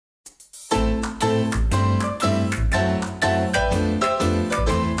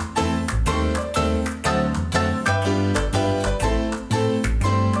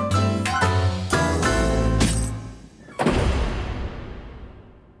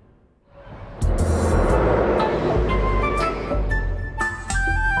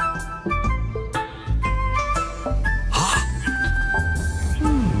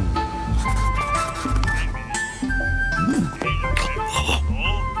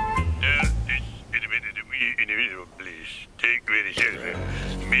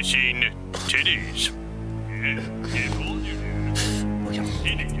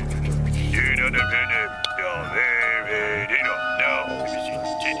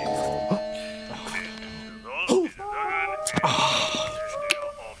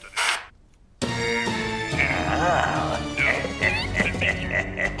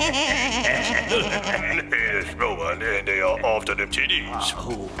Små they are after the titties.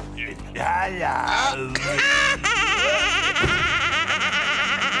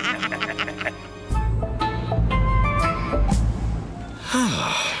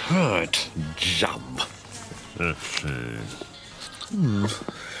 Right, jump.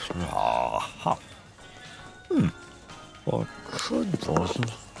 What could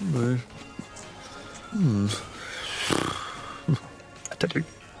possibly be? Teddy,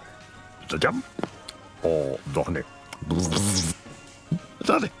 the jump. Oh, Donny.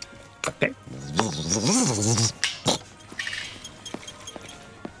 Donny. Okay.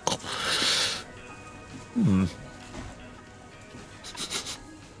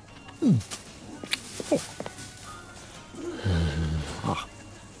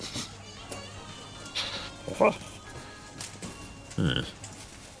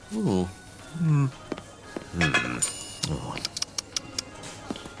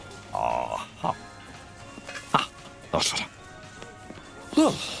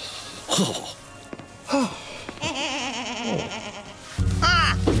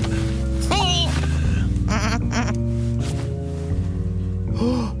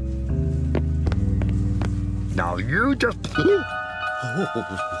 Now you just...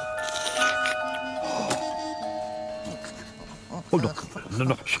 Hold on.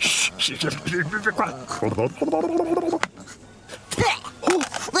 No. Shh. Be quiet.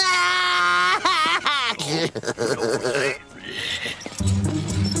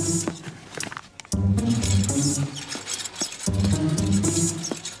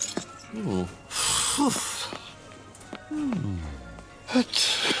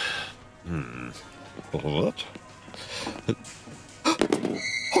 What?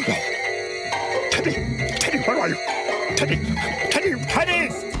 Hold on. Teddy, where are you? Teddy!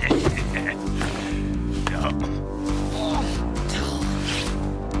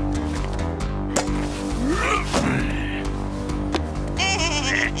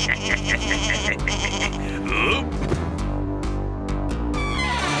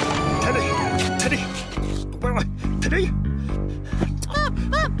 Teddy! Where are you? Teddy!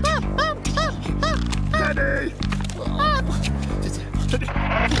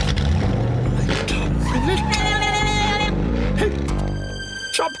 Hey!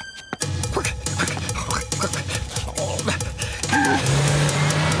 Jump! Quick!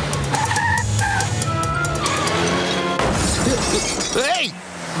 Hey!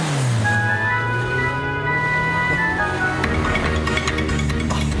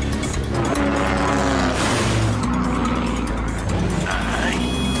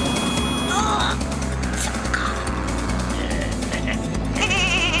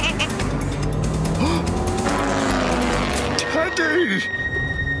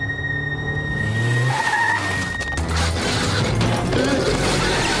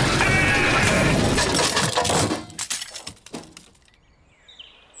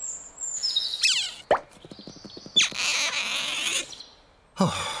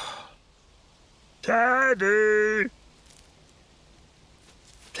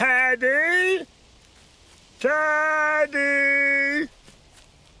 Teddy! Teddy!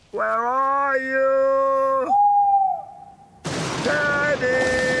 Where are you? Teddy!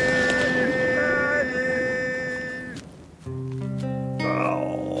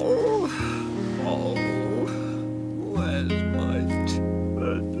 Oh, where's my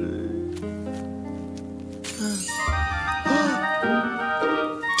Teddy?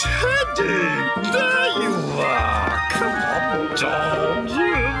 Teddy! There you are! Come on, dogs!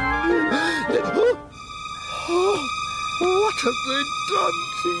 What have they done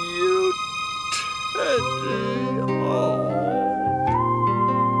to you, Teddy?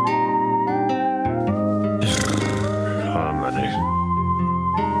 How many?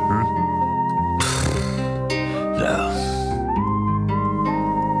 No.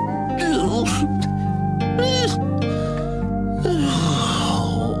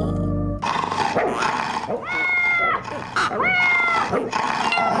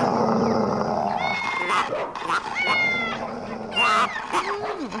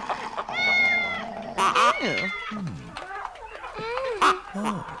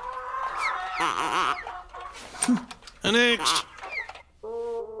 Next.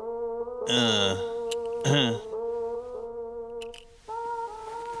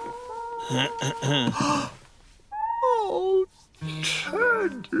 Oh,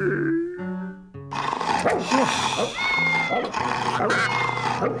 Teddy.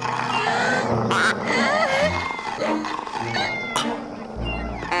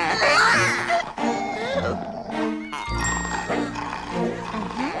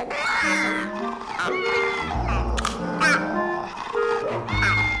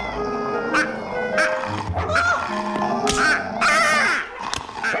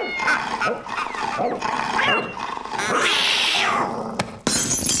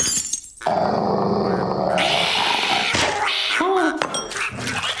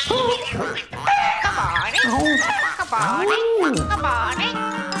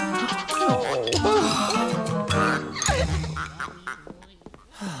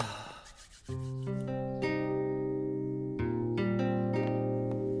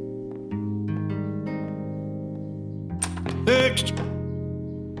 Next.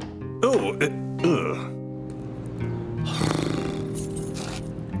 Oh,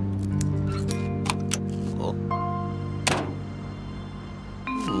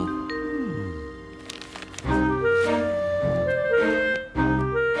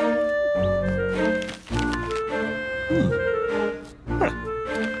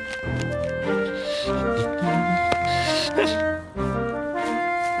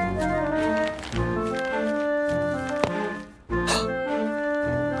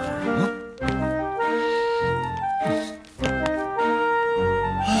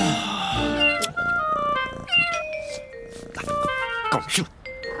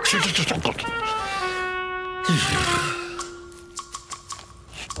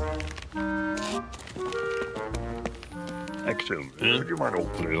 Excellent. Would you mind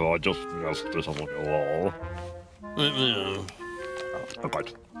opening? I just messed this up on the wall.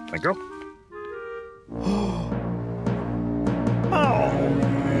 Okay. Thank you. Oh,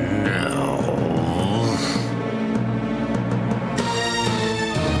 no.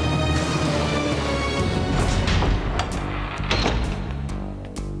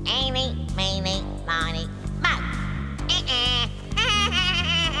 Eeny, meeny, miny, mo.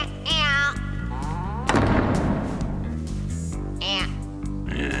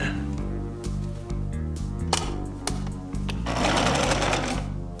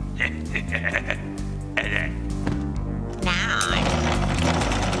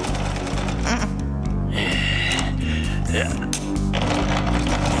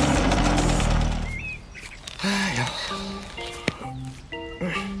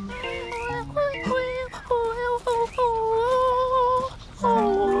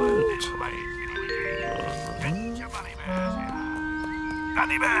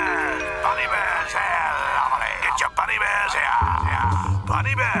 Bunny bears here, lovely. Get your bunny bears here.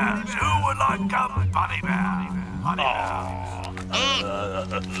 Bunny bears, who would like a bunny bear? Bunny bears.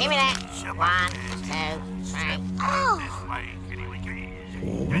 Give me that. 1, 2, 3. Oh. This way, kitty wickies.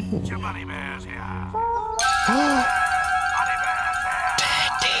 Get your bunny bears here. Bunny bears here.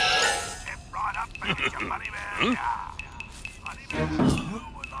 Step right up and get your bunny bears here. Bunny bears, who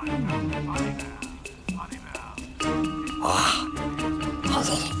would like a bunny bear? Bunny bears.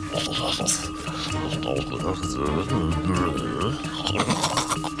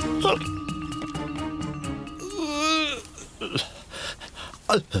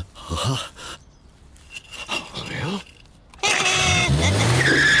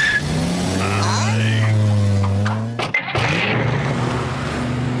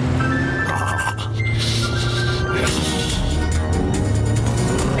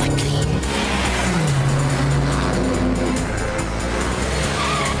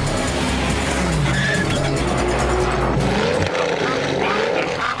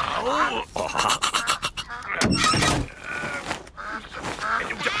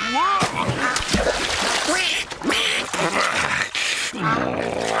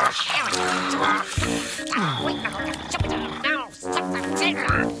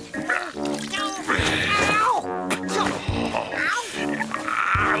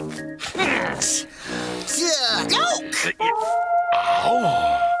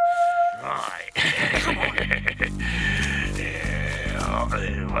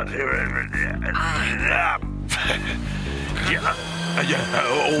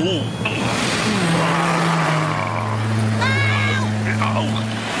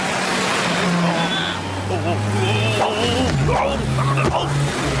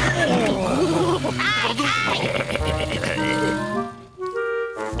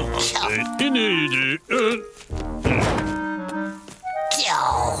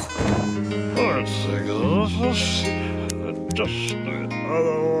 Just the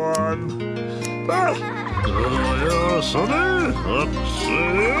other one. Yeah, Sonny, let's see.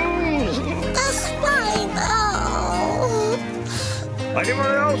 The spinal.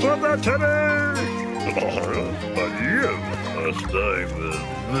 Anybody else want that teddy? But you are staying with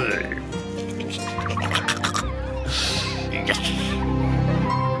me.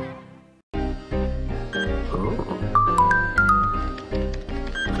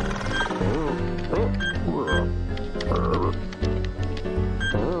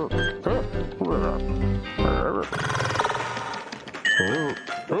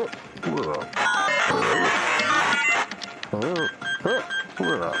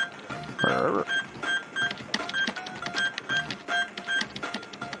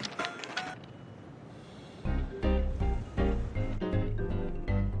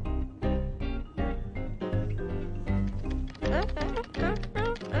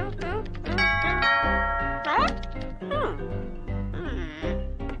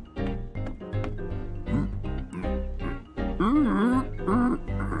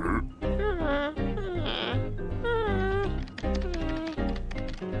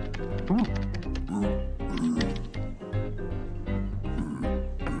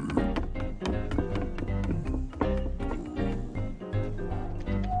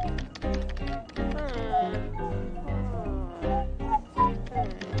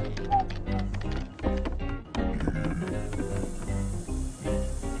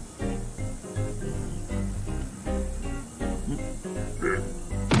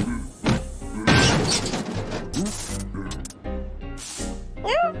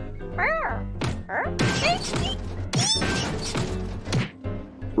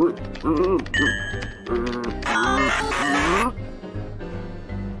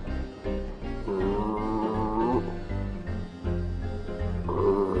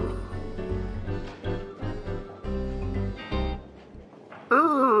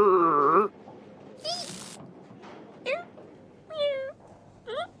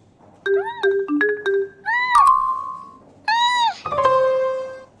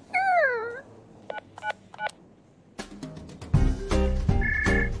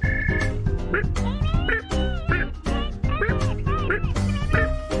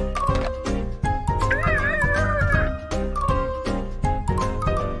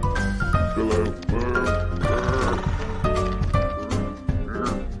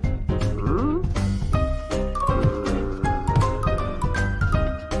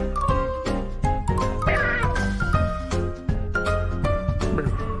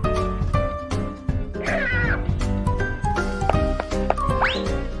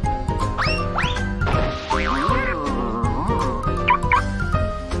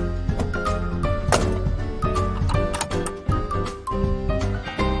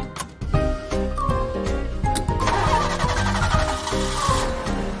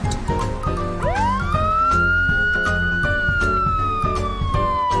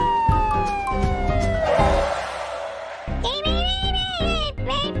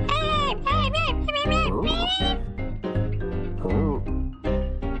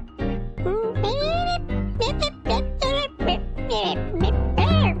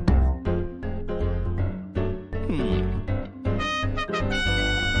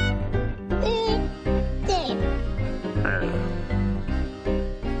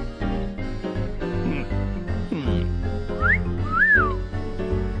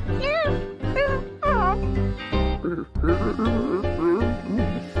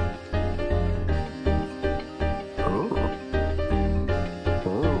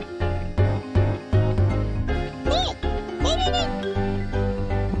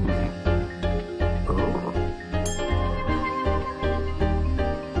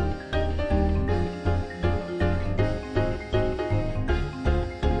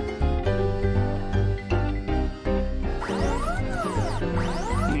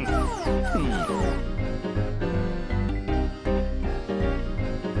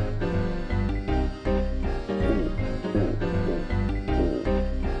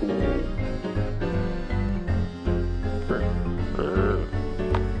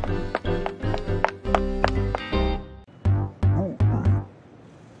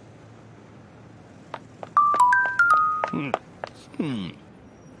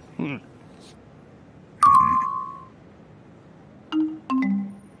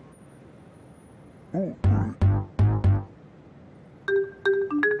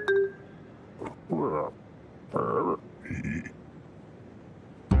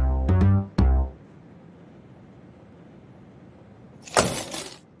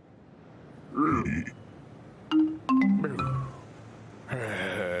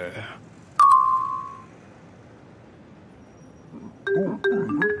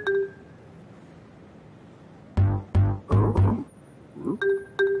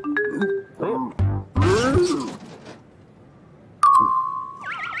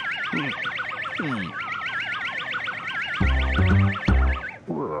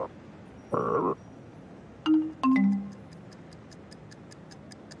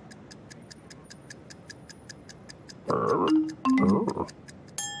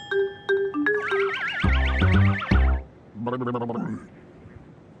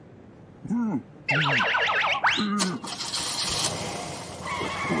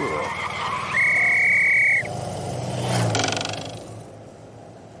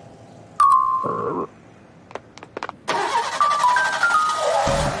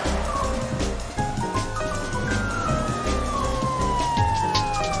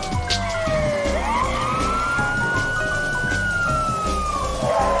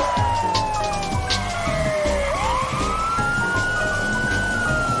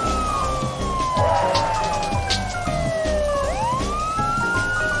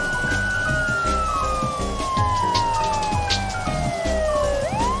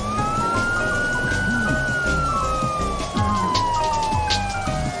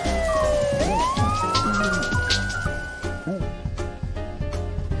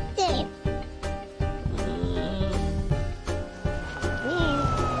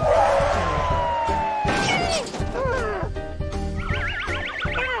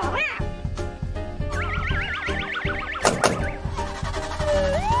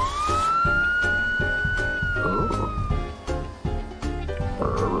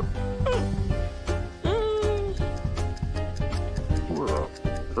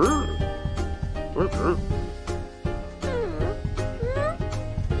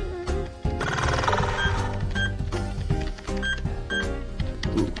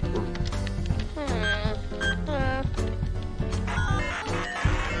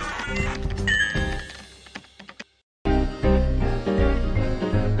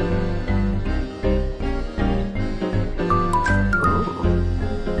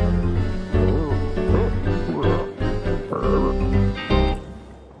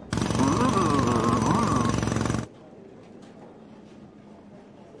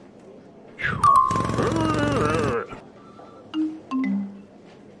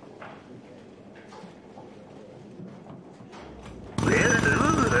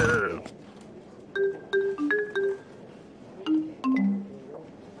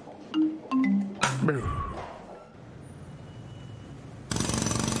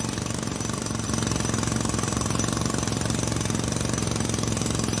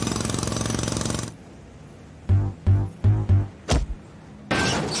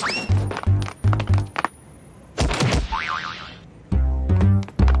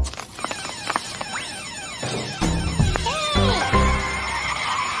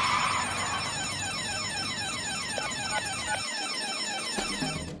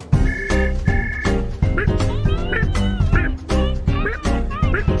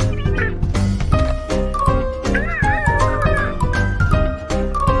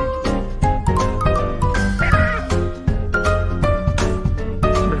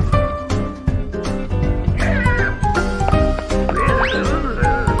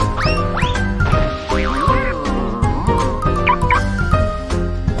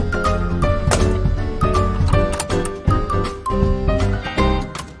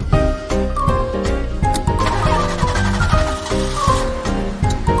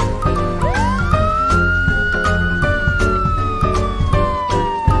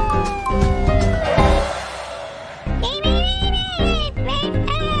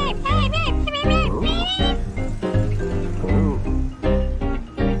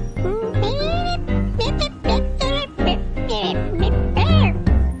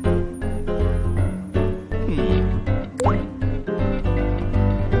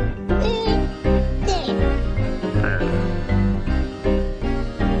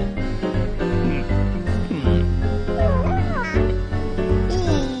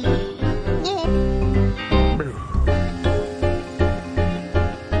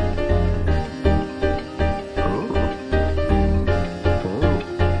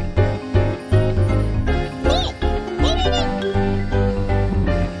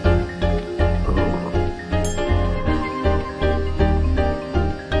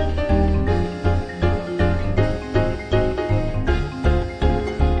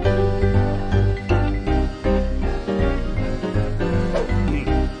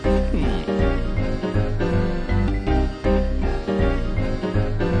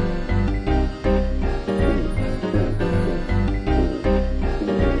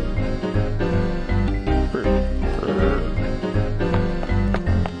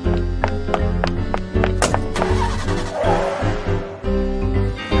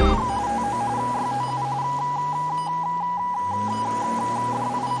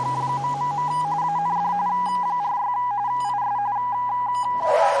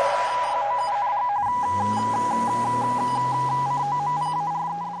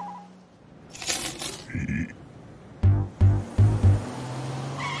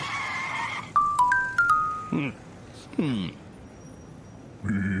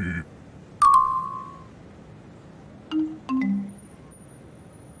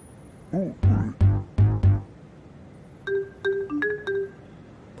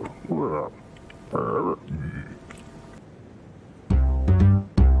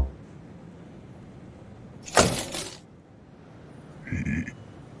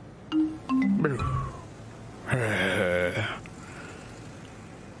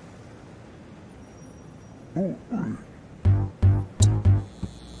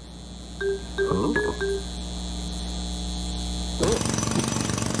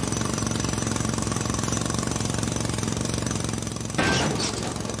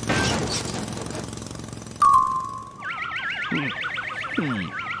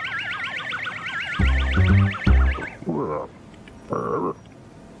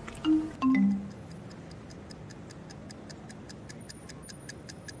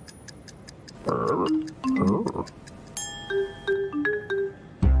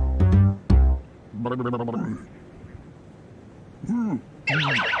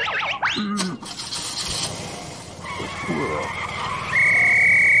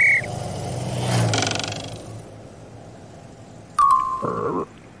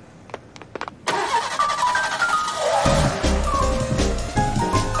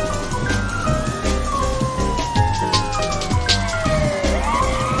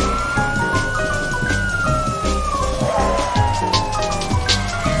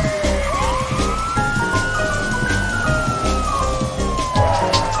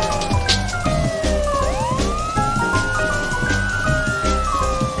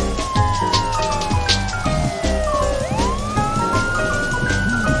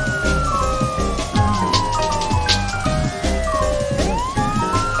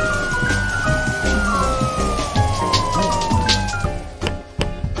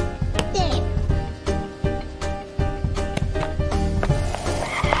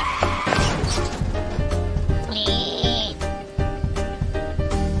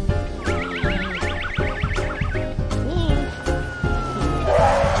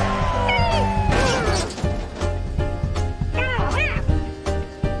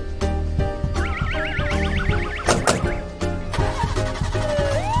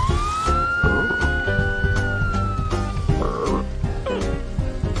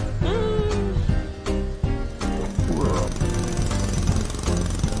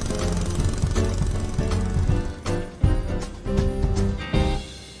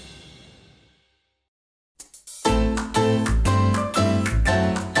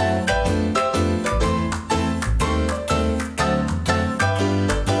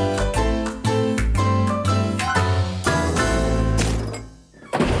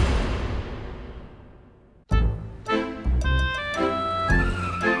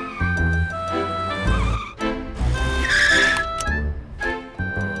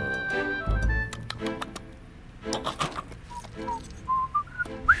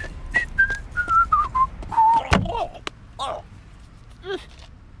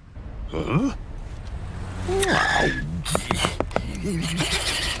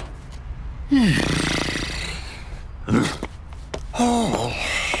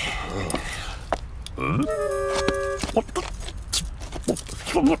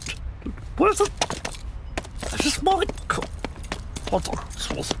 What is it? I just want to cook. Hold on.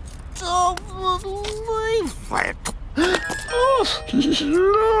 Oh,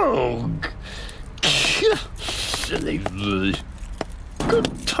 look. Silly me.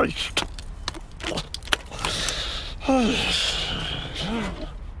 Good taste.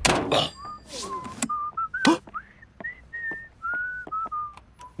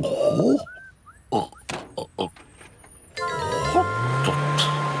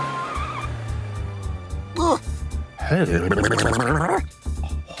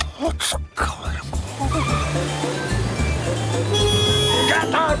 What's going on? Get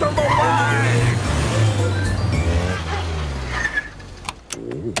out of the way!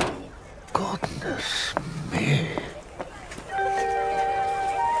 Oh, goodness me.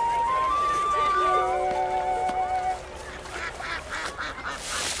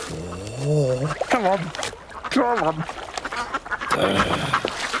 Oh, come on. Come on.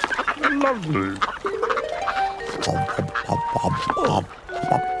 Lovely.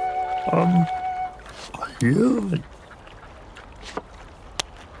 You?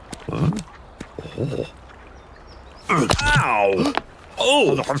 Ow!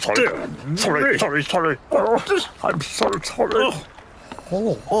 Oh, I'm sorry. Sorry. Oh, I'm so sorry.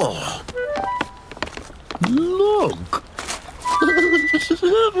 Oh. Look!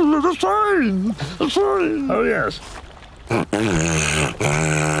 The sign! The sign! Oh, yes.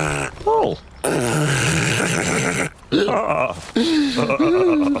 Oh.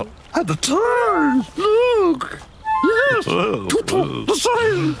 At the time! Look! Yes! The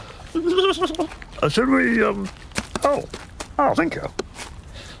sign! Should we, Oh, thank you.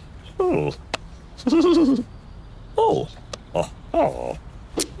 Oh. Oh.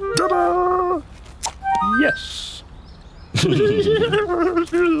 Ta-da! Yes.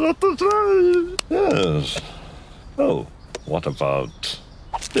 Yes. Oh, what about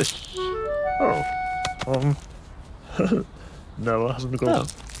this? Oh, no, it hasn't gone. Oh.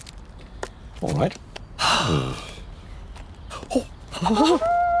 All right.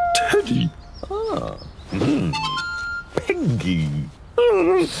 Teddy. Peggy.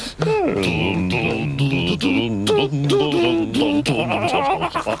 Very nice.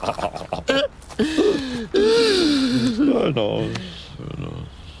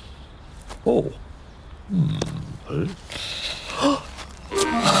 Oh.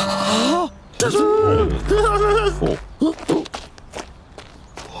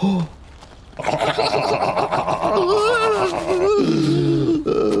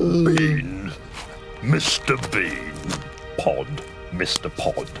 Bean. Mr. Bean. Pod. Mr.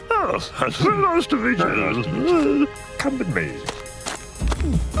 Pod. Oh, that's very nice to meet you. Come with me.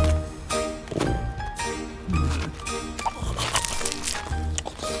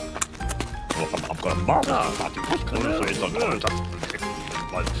 I've got a mother.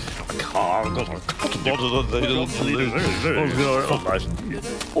 A car. I've got a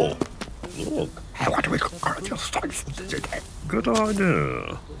Oh, look. How do we just good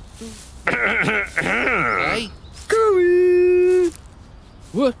idea. Hey? Gooey!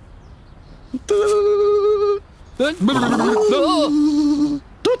 What?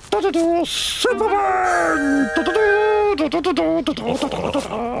 Superman!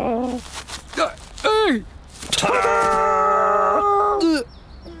 Hey!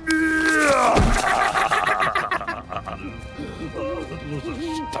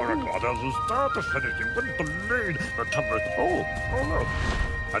 Start to finish, you wouldn't believe the tumblers. Oh, no.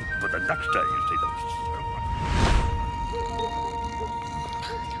 And but the next day you see them so much.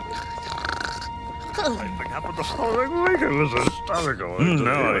 I think happened the following week. It was hysterical.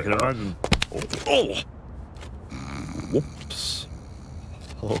 No, I can imagine. Oh. Whoops.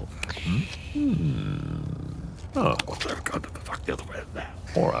 Oh. Oh, they're going to fuck the other way now.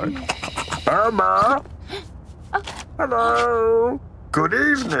 All right. Emma! Hello! Good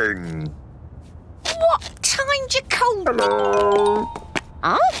evening! What time you call? Hello!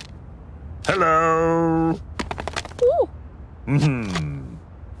 Huh? Hello! Oh.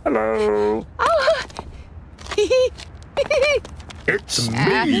 Hello! Oh. It's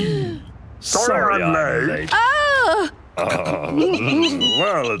me! Sorry I'm late. Oh.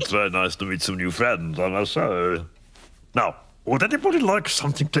 Well, it's very nice to meet some new friends, I must say. Now, would anybody like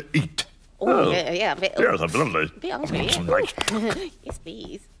something to eat? Oh, yeah, a bit. Yes, that'd be lovely. A bit hungry. Some nice. Yes,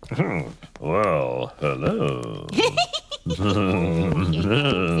 please. Well, hello.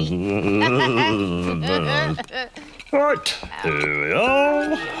 Right, here we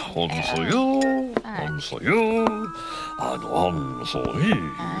are. One for you, one for you, and one for me.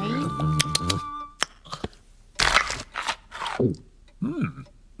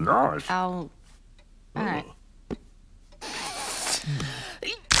 Nice. Oh. All right.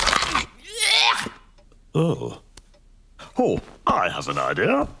 Oh, I have an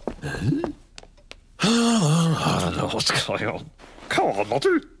idea. I don't know what's going on. Come on,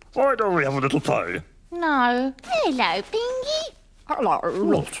 Lottie. Why don't we have a little play? No. Hello, Bingy. Hello,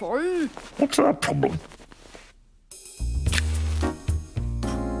 Lottie. What's our problem?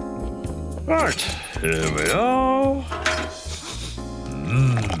 Right, here we are.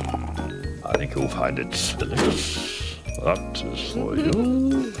 I think you'll find it delicious. That is for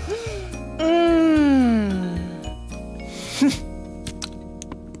you.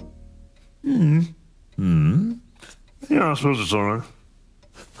 Yeah, I suppose it's all right.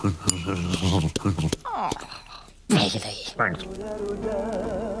 Really? Thanks.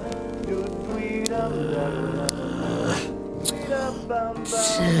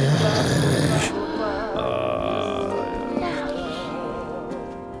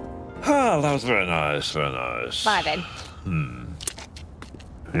 That was very nice, very nice. Bye then.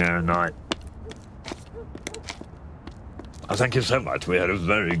 Yeah, night. Oh, thank you so much. We had a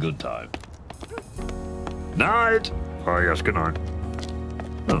very good time. Night. Oh, yes, good night.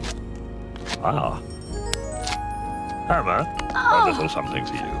 Oh. Ah. Emma, a little something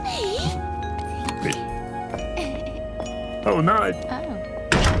for you. Please. Oh, night. Oh.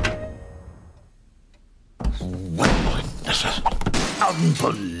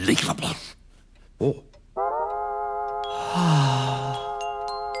 Unbelievable. Oh.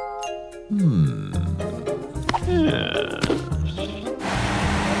 Yes.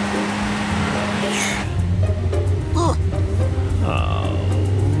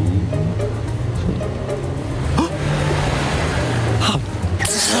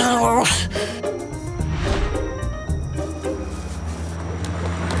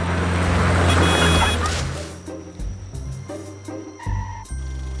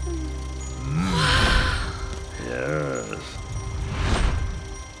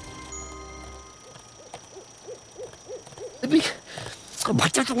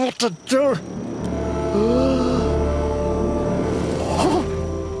 don't know what to do.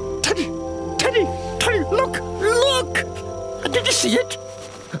 Oh, Teddy, Teddy, Teddy, look, look! Did you see it?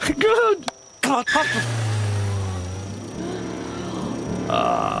 Good. Come on, pop.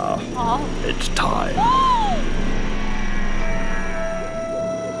 It's time.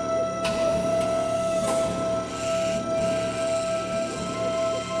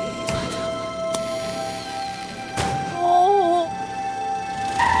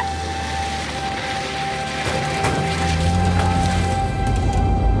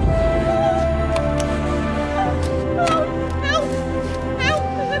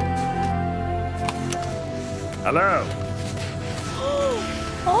 Hello.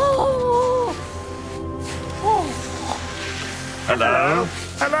 Hello.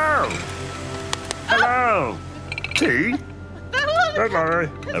 Hello. Hello. Tea? Don't worry.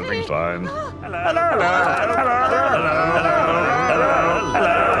 Everything's fine. Hello. Hello. Hello. Hello. Hello.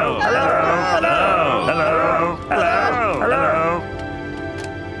 Hello. Hello. Hello. Hello.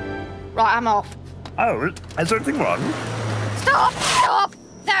 Right, I'm off. Oh, is there anything wrong? Stop! Stop!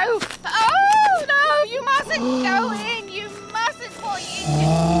 No! Oh, no! You mustn't go in! You mustn't put it in!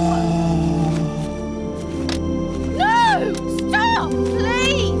 No! Stop!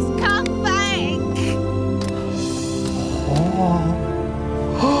 Please! Come back!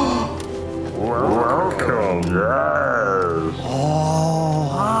 Welcome, yes.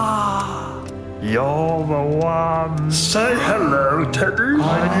 You're the one. Say hello, Teddy. I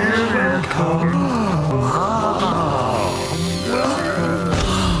knew you'd come.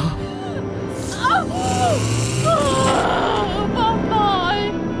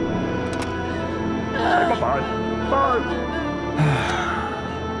 Bye-bye! Bye-bye. Bye.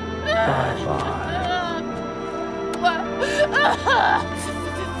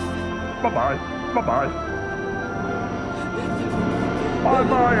 Bye-bye. Bye-bye. Bye-bye.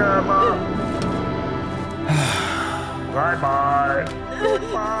 Bye-bye, Emma. Bye-bye.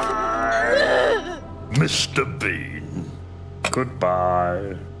 Goodbye. Mr. Bean.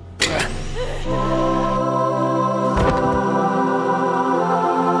 Goodbye.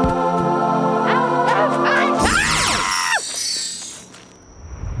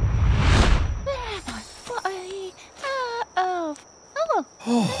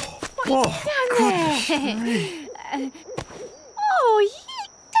 Oh,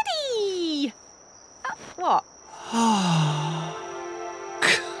 Teddy! What?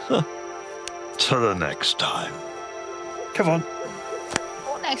 To the next time. Come on.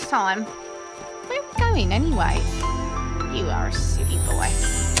 What next time? Where are we going anyway? You are a silly boy.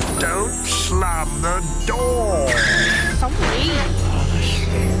 Don't slam the door. Sorry.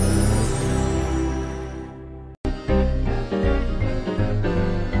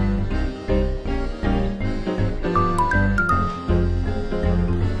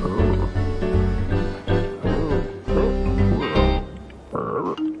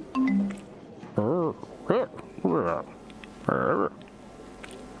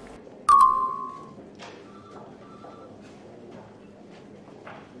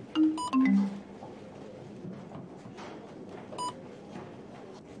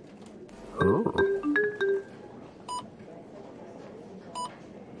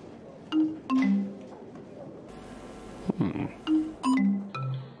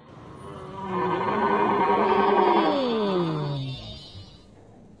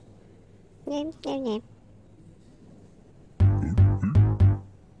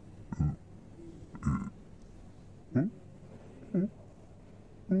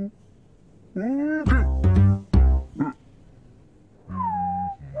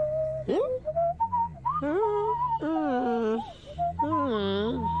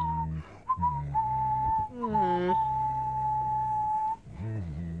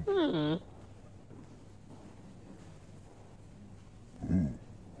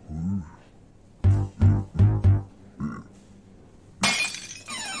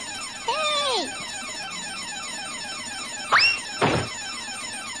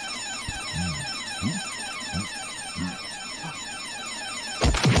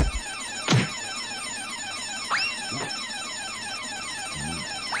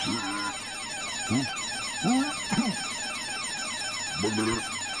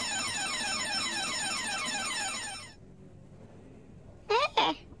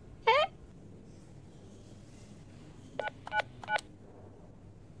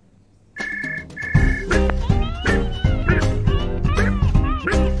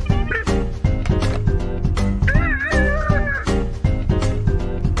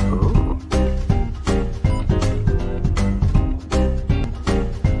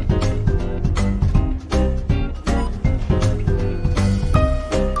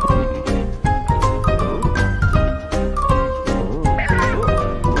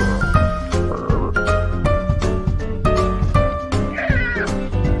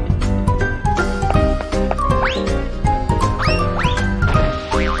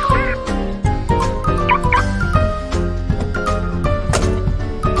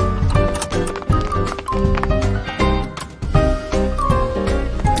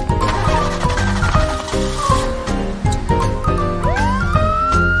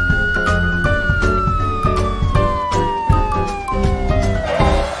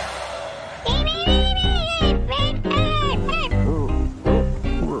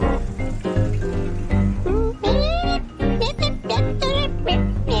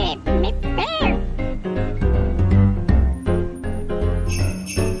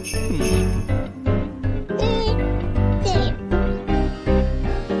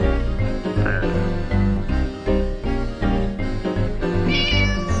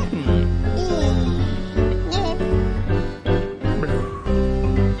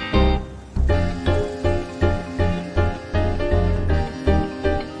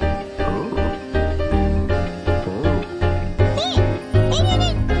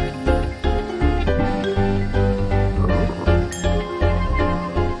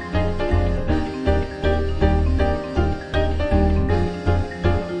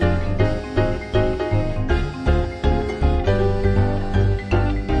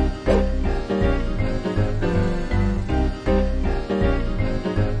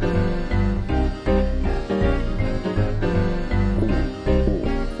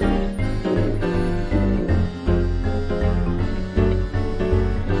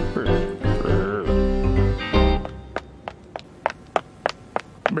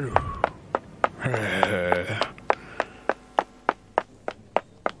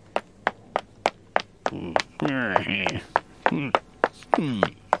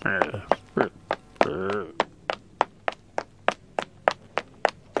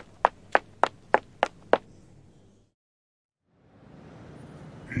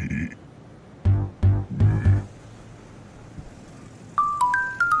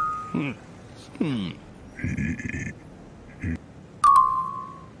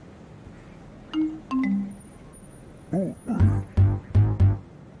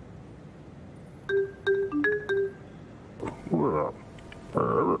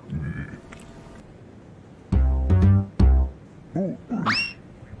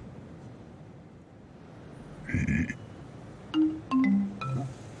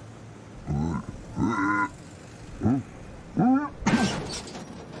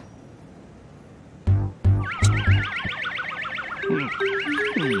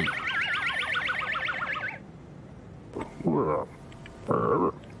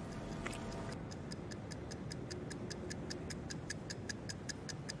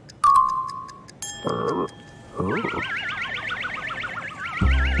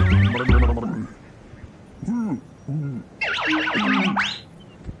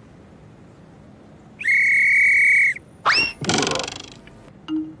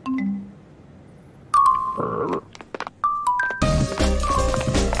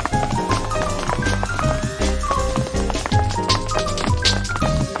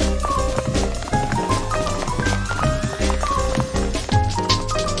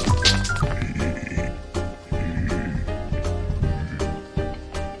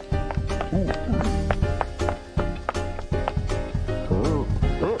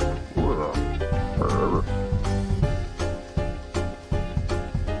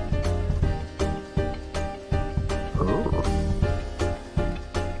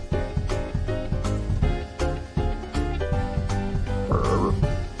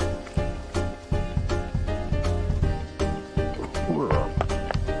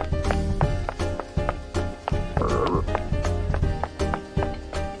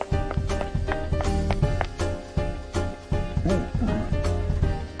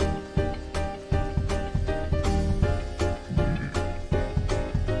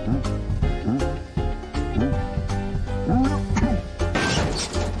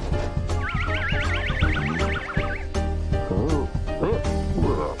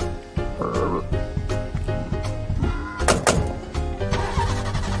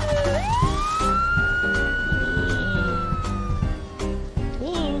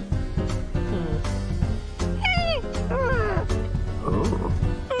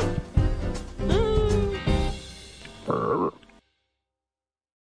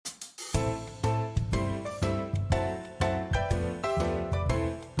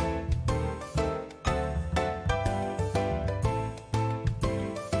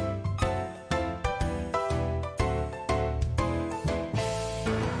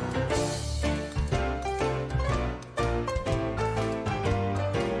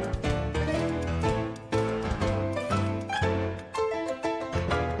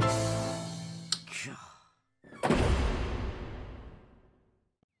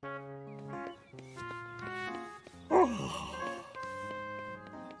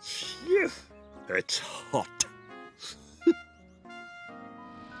 It's hot.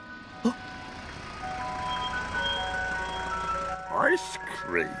 Ice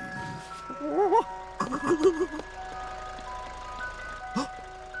cream.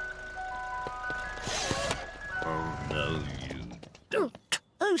 Oh, no, you don't.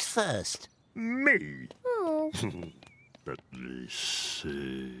 Who's first? Me. Oh. Let me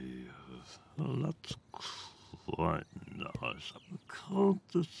see. That's quite nice. I can't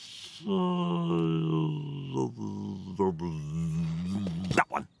decide. That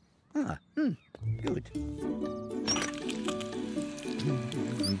one. Ah, good.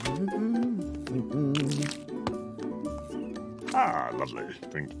 Ah, lovely.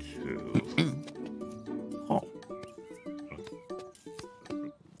 Thank you. Oh.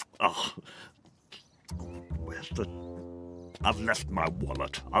 Oh. Where's the... I've left my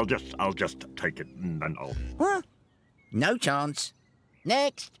wallet. I'll just take it and then I'll... Huh? No chance.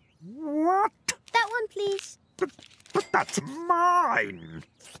 Next. What? That one, please. But that's mine.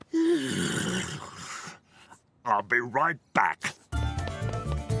 I'll be right back.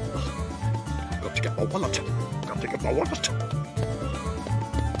 Got to get my wallet. Got to get my wallet.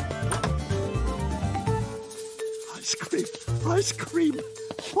 Ice cream. Ice cream.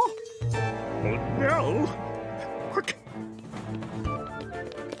 Oh, oh no. Quick.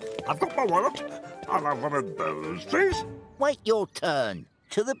 I've got my wallet. I'll have one of those, please. Wait your turn.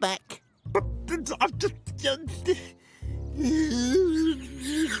 to the back. But I'm just...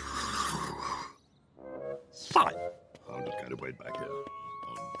 Fine. I'm just going to wait back here.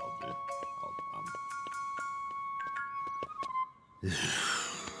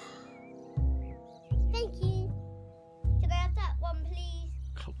 Thank you. Can I have that one, please?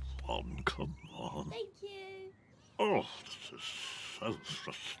 Come on. Thank you. Oh, this is so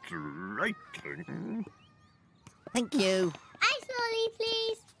frustrating. Thank you. Ice lolly,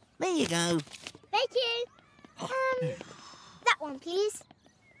 please. There you go. Thank you. That one, please.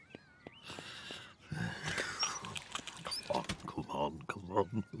 Come on.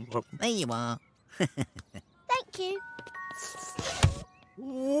 There you are. Thank you.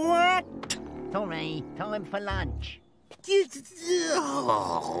 What? Sorry, time for lunch.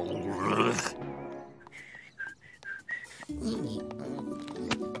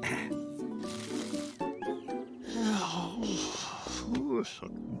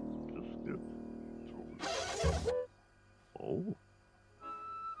 Oh.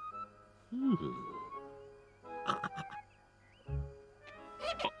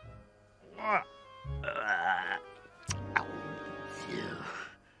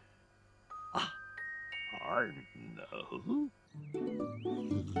 I know.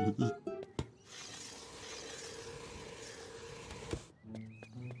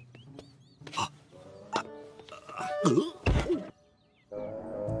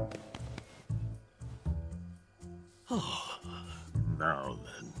 Now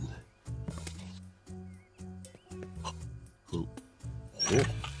then.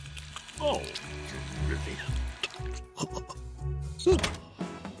 Oh, brilliant.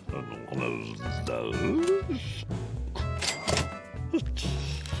 And one of those.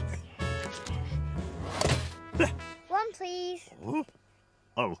 One, please.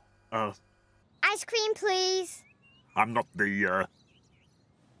 Oh, Ice cream, please. I'm not the.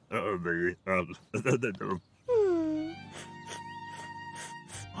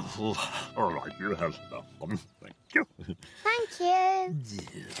 All right, you have that one. Thank you. Thank you.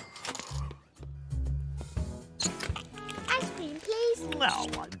 Ice cream, please. No,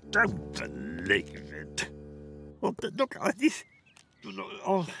 I don't believe it. Oh, look,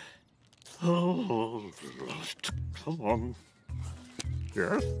 come on.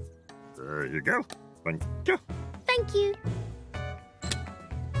 Yes, there you go. Thank you. Thank you.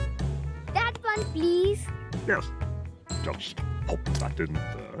 That one, please. Yes, just pop that in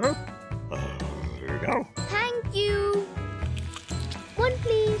there. There you go. Thank you. One,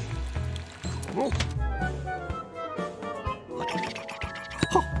 please. Oh.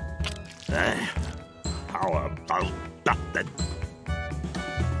 There. How about that then?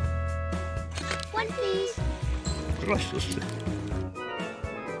 One, please. Gracious.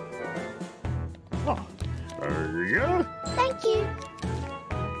 Oh, there you go. Thank you.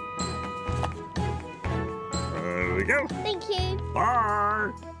 There we go. Thank you.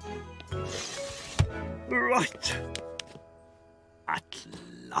 Bye. Right. At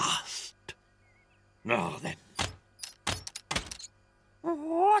last. Now then.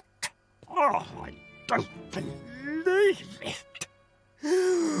 What? Oh, I don't believe it.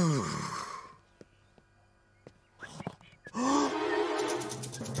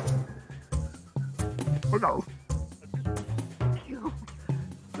 Oh, no.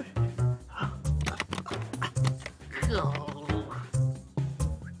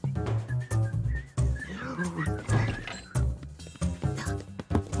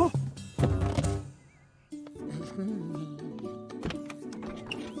 Huh?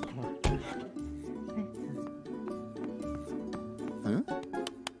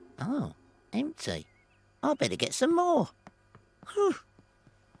 Oh, empty. I better get some more. Whew.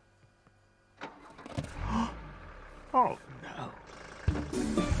 Oh, no.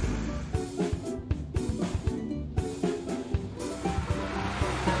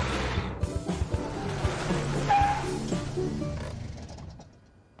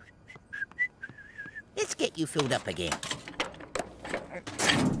 Let's get you filled up again.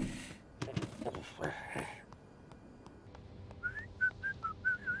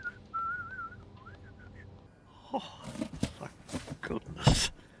 Oh, thank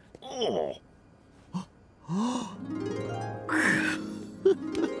goodness. Oh.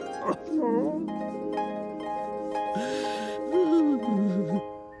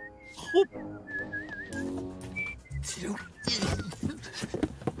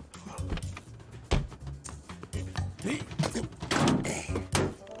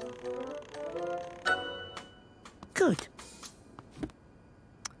 Good.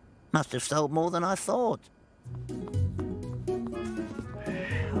 Must have sold more than I thought.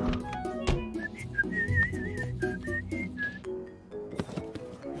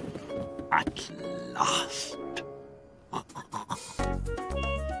 At last.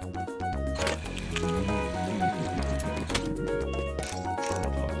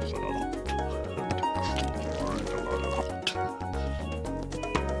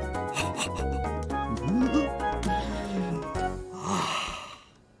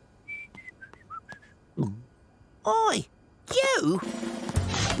 Oi, you!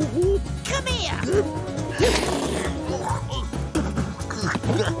 Come here!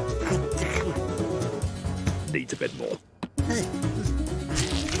 Needs a bit more.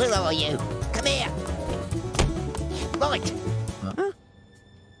 Where are you? Come here! Right! Huh?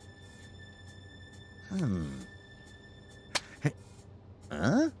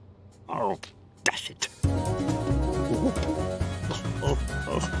 Huh? Oh, dash it.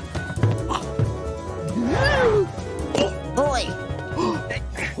 Oi!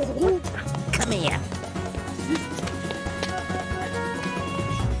 Come here!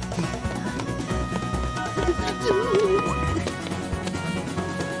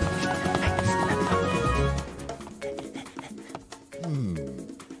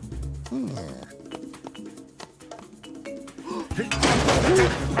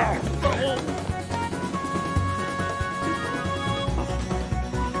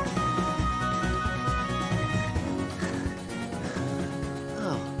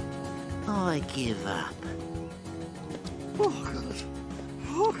 I give up. Oh, God.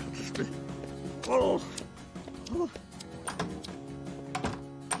 Oh, God. Oh. Oh.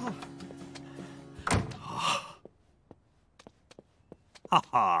 Ha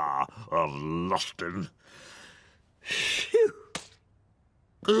ha! I've lost him. Phew.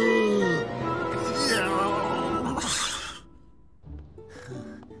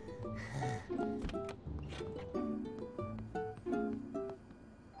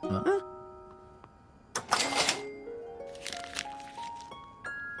 Huh?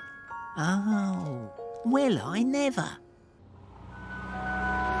 Oh, well, I never.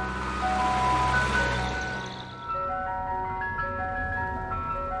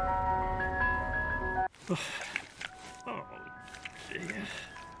 Oh, dear.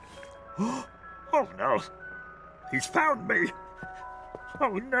 Oh, no. He's found me.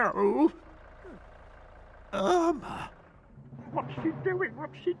 Oh, no. Irma. What's she doing?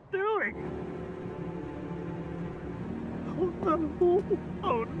 What's she doing? Oh, no.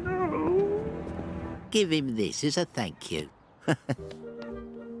 Oh, no. Give him this as a thank you.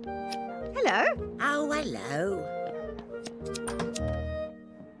 Hello. Oh, hello.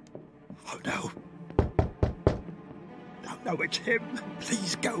 Oh, no. Oh, no, it's him.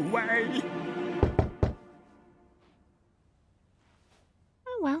 Please go away.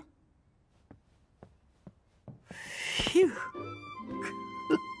 Oh, well. Phew.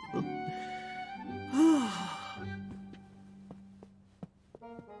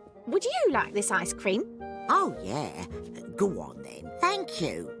 Would you like this ice cream? Oh, yeah. Go on, then. Thank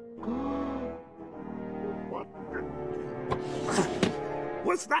you. What?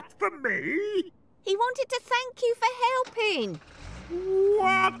 Was that for me? He wanted to thank you for helping.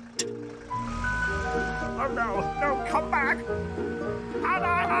 What? Oh, no. No, come back. Can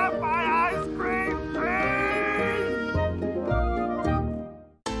I have my ice cream, please?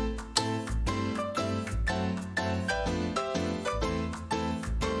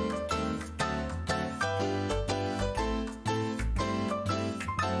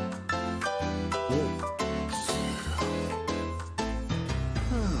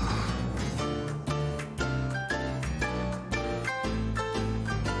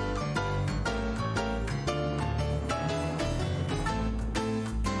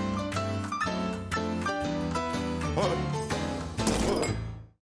 What?